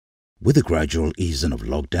With the gradual easing of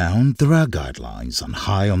lockdown, there are guidelines, and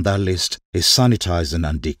high on that list is sanitizing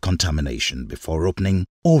and decontamination before opening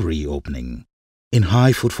or reopening. In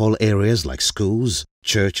high footfall areas like schools,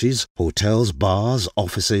 churches, hotels, bars,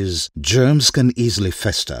 offices, germs can easily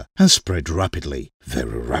fester and spread rapidly,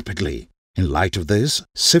 very rapidly. In light of this,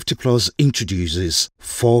 Safety Plus introduces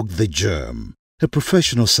Fog the Germ, a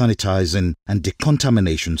professional sanitizing and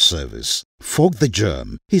decontamination service. Fog the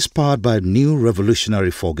Germ is powered by new revolutionary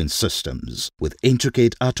fogging systems with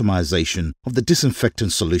intricate atomization of the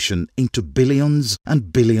disinfectant solution into billions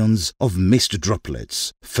and billions of mist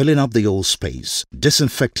droplets, filling up the whole space,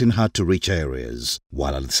 disinfecting hard-to-reach areas,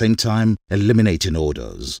 while at the same time eliminating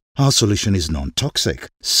odors. Our solution is non-toxic,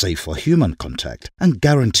 safe for human contact, and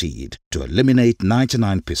guaranteed to eliminate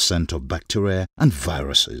 99% of bacteria and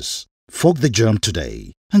viruses. Fog the Germ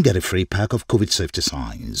today and get a free pack of COVID safety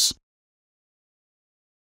signs.